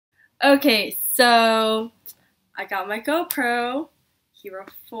Okay, so I got my GoPro Hero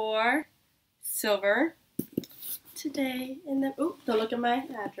 4 Silver today in the, ooh, don't look at my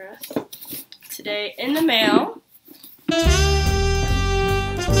address. Today in the mail.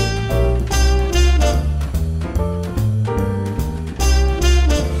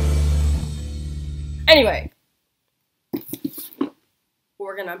 Anyway,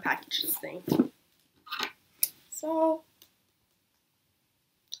 we're gonna unpackage this thing. So,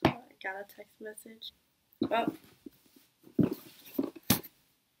 I got a text message. Well, I'll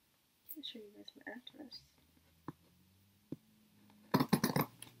show you guys my address.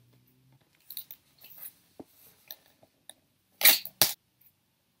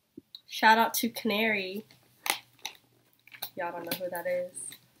 Shout out to Canary. Y'all don't know who that is,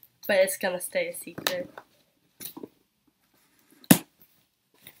 but it's gonna stay a secret.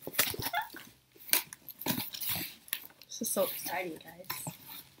 This is so exciting, guys.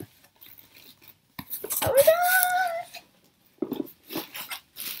 Oh my god!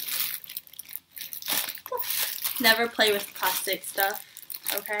 Never play with plastic stuff,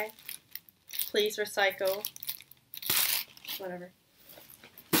 okay? Please recycle. Whatever.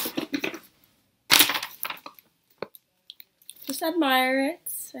 Just admire it,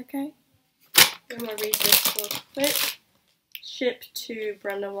 okay? I'm gonna read this real quick. Ship to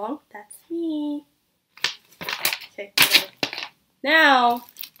Brenda Wong. That's me. Okay, whatever. Now,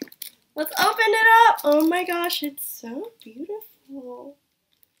 let's open it up. Oh my gosh, it's so beautiful.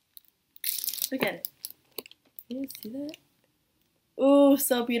 Look at it. Can you see that? Oh,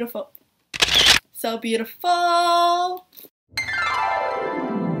 so beautiful. So beautiful.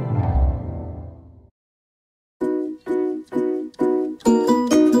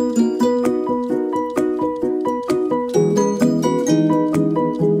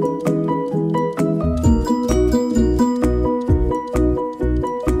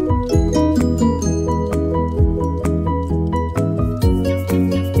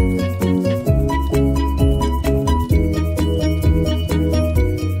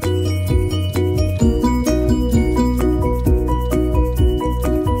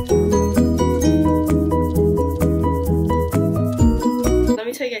 Let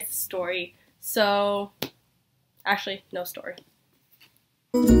me tell you guys the story. So, actually, no story.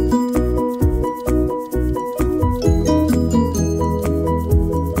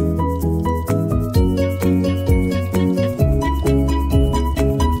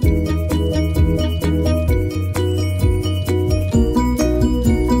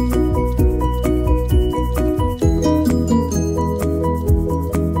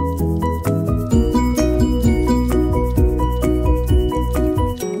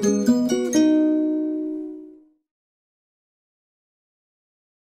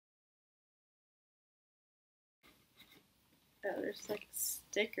 Oh, there's like a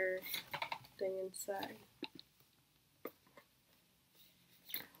sticker thing inside.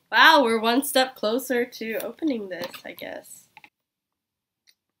 Wow, we're one step closer to opening this, I guess.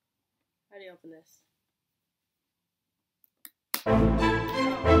 How do you open this?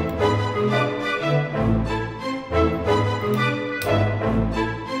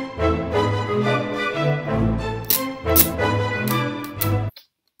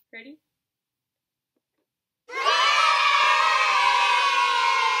 Ready?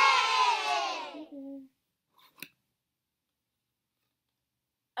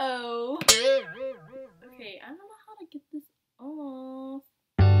 Oh. Okay, I don't know how to get this off.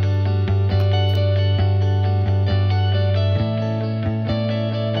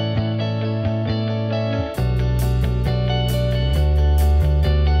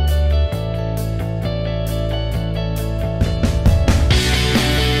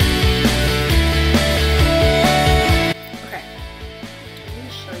 Okay, I'm going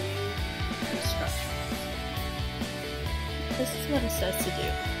to show you the instructions. This is what it says to do.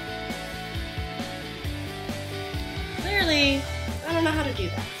 Clearly, I don't know how to do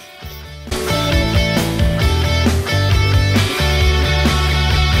that.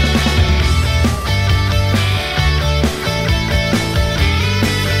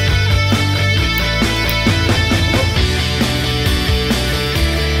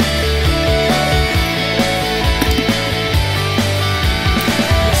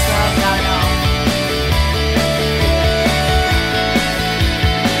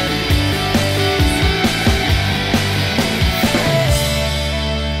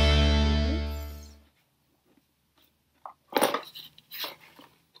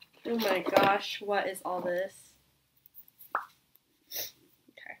 Oh my gosh, what is all this?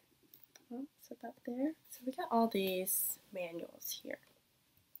 Okay, well, set that there. So we got all these manuals here.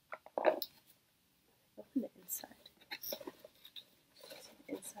 Open the inside.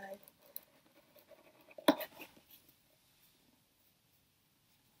 inside.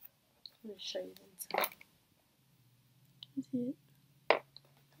 I'm going to show you the inside. See it?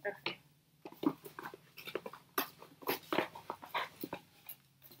 Okay.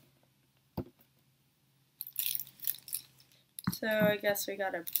 So I guess we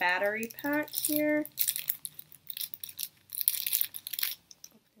got a battery pack here.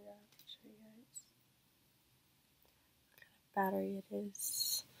 Open it up and show you guys what kind of battery it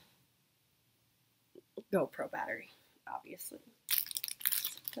is. GoPro battery, obviously.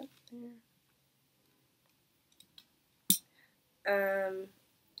 Up there.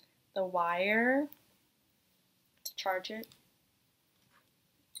 The wire to charge it.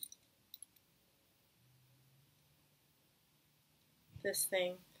 This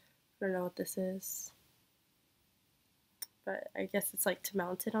thing, I don't know what this is, but I guess it's like to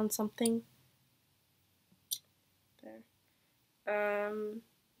mount it on something. There.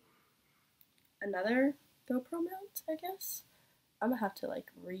 Another GoPro mount, I guess. I'm gonna have to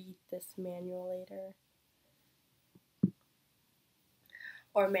like read this manual later.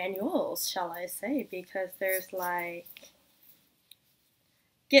 Or manuals, shall I say, because there's like,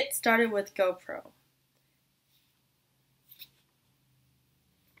 get started with GoPro.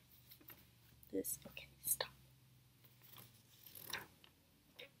 This, okay, stop.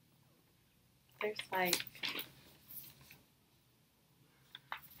 There's like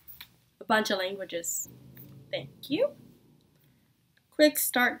a bunch of languages. Thank you. Quick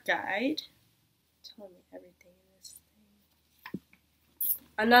start guide. Tell me everything in this thing.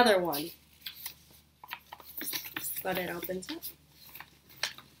 Another one. Just let it opens up.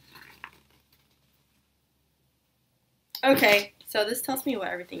 Okay, so this tells me what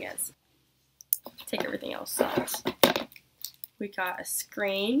everything is. Take everything else out. We got a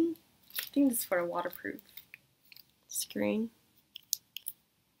screen. I think this is for a waterproof screen.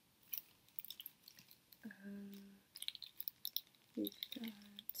 We've got,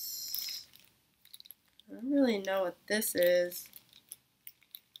 I don't really know what this is,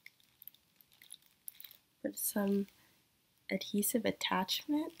 but some adhesive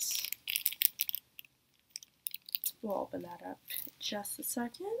attachments. We'll open that up in just a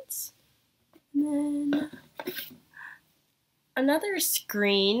second. And then another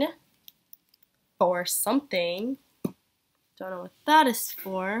screen for something. Don't know what that is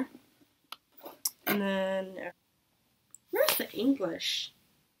for. And then, where's the English?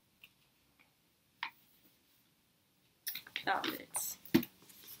 Found it.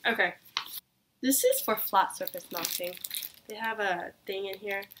 Okay. This is for flat surface mounting. They have a thing in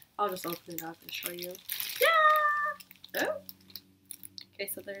here. I'll just open it up and show you. Yeah! Oh. Okay,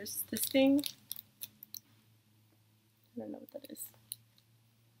 so there's this thing. I don't know what that is.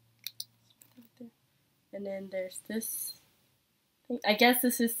 And then there's this thing. I guess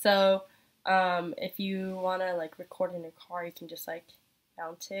this is so if you want to like record in your car, you can just like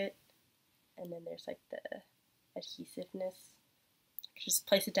mount it. And then there's like the adhesiveness. Just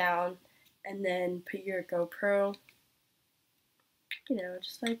place it down and then put your GoPro, you know,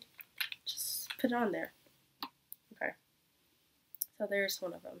 just put it on there. Okay. So there's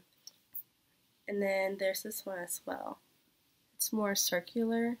one of them. And then there's this one as well. It's more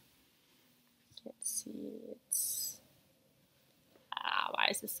circular. Can't see. It's why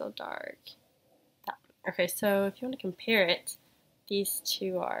is this so dark? That one. Okay, so if you want to compare it, these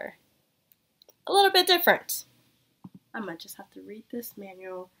two are a little bit different. I might just have to read this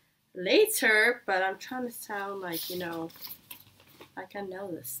manual later, but I'm trying to sound like, you know, like I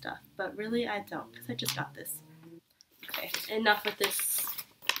know this stuff, but really I don't, because I just got this. Okay, enough with this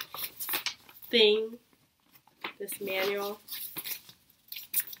thing, this manual.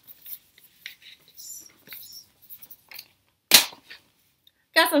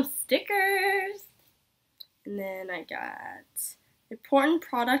 Got some stickers, and then I got important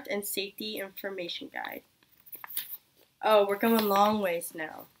product and safety information guide. Oh, we're going long ways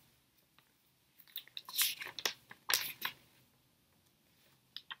now.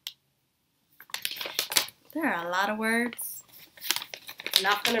 There are a lot of words I'm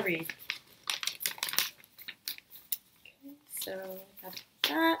not going to read. Okay, so got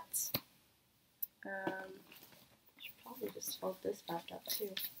that. Should probably just fold this back up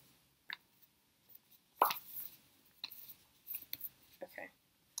too. Okay.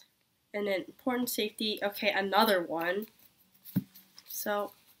 And then important safety. Okay, another one.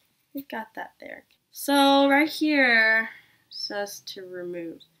 So we've got that there. So right here says to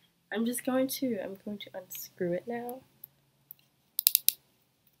remove. I'm going to unscrew it now.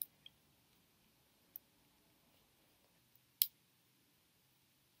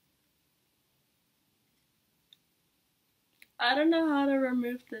 I don't know how to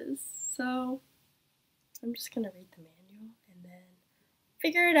remove this, so I'm just gonna read the manual and then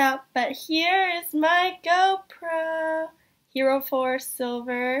figure it out. But here is my GoPro Hero 4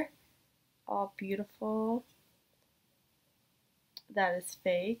 Silver, all beautiful. That is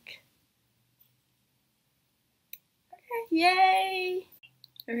fake. Okay, yay!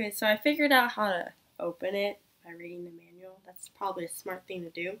 Okay, so I figured out how to open it by reading the manual. That's probably a smart thing to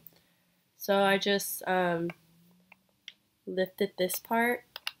do. So I just lifted this part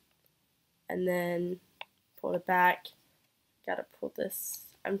and then pulled it back. Gotta pull this.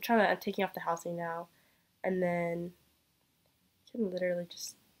 I'm taking off the housing now, and then you can literally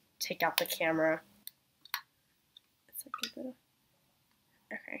just take out the camera. It's like a bit of,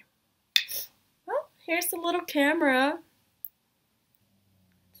 okay. Well, here's the little camera.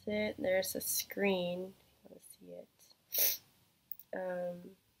 That's it. There's a screen. If you want to see it.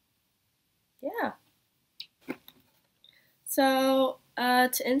 Yeah. So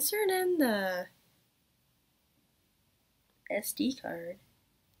to insert in the SD card,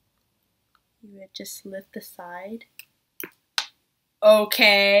 you would just lift the side.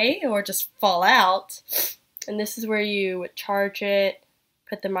 Okay, or just fall out. And this is where you would charge it,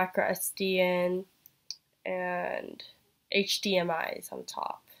 put the micro SD in, and HDMI's on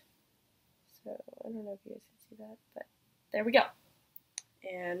top. So I don't know if you guys can see that, but there we go.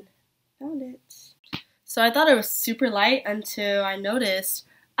 And found it. So I thought it was super light until I noticed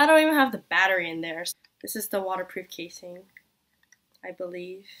I don't even have the battery in there. This is the waterproof casing, I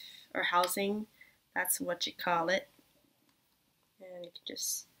believe, or housing. That's what you call it. And it can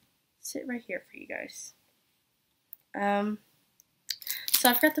just sit right here for you guys. So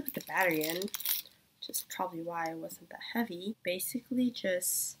I forgot to put the battery in, which is probably why it wasn't that heavy. Basically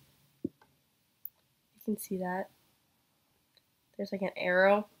just, you can see that. There's like an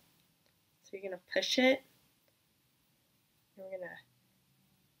arrow. So you're gonna push it, and we're gonna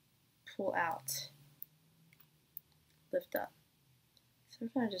pull out, lift up. So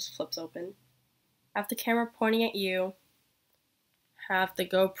it kind of just flips open. Have the camera pointing at you, have the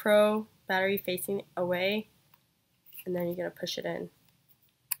GoPro battery facing away, and then you're gonna push it in.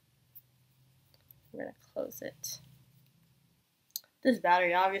 We're gonna close it. This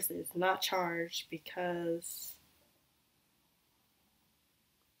battery obviously is not charged because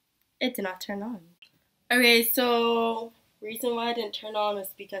it did not turn on. Okay, so reason why it didn't turn on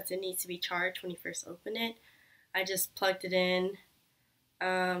is because it needs to be charged when you first open it. I just plugged it in.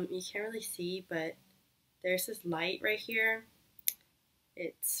 You can't really see, but there's this light right here.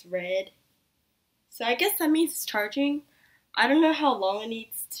 It's red. So I guess that means it's charging. I don't know how long it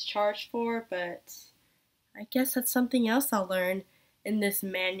needs to charge for, but I guess that's something else I'll learn in this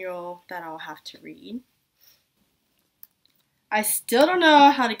manual that I'll have to read. I still don't know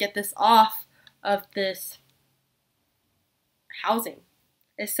how to get this off of this housing.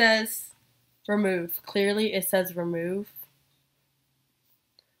 It says remove. Clearly it says remove.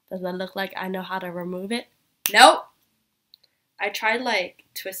 Does that look like I know how to remove it? Nope. I tried like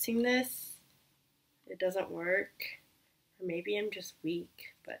twisting this. It doesn't work. Or maybe I'm just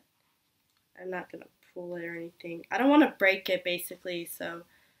weak, but I'm not gonna pull it or anything. I don't want to break it basically, so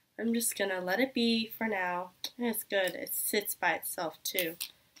I'm just gonna let it be for now. And it's good. It sits by itself too.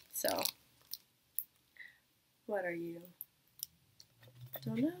 So, what are you?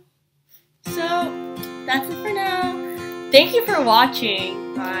 Don't know. So, that's it for now. Thank you for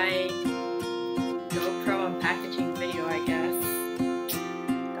watching my GoPro unpackaging video, I guess.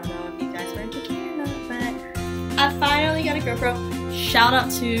 Don't know if you guys were entertained or not, but I finally got a GoPro. Shout out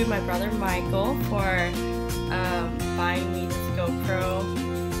to my brother Michael for buying me this GoPro,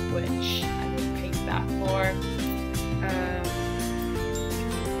 which I will pay back for.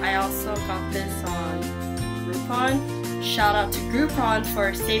 I also got this on Groupon. Shout out to Groupon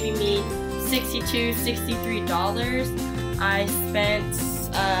for saving me $63 I spent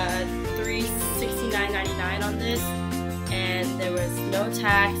 $369.99 on this, and there was no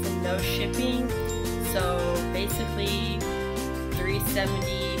tax and no shipping. So basically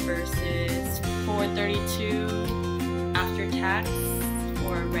 $370 versus $432 after tax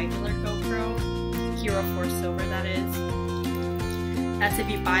for a regular GoPro Hero 4 Silver, that is. That's if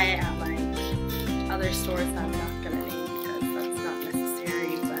you buy it at like other stores I'm not gonna name because that's not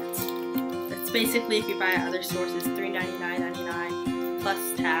necessary, but that's basically if you buy at other stores it's $399.99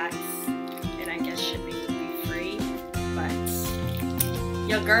 plus tax, and I guess shipping would be free. But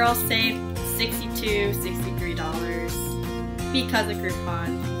your girl saved $63 because of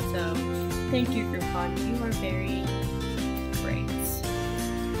Groupon. So thank you, Groupon. You are very great.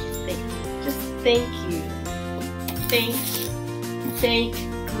 Just thank you. Thank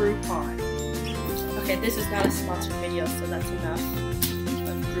Groupon. Okay, this is not a sponsored video, so that's enough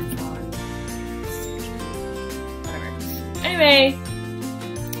of Groupon. Whatever. Anyway,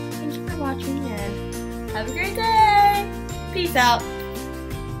 thanks for watching and have a great day. Peace out.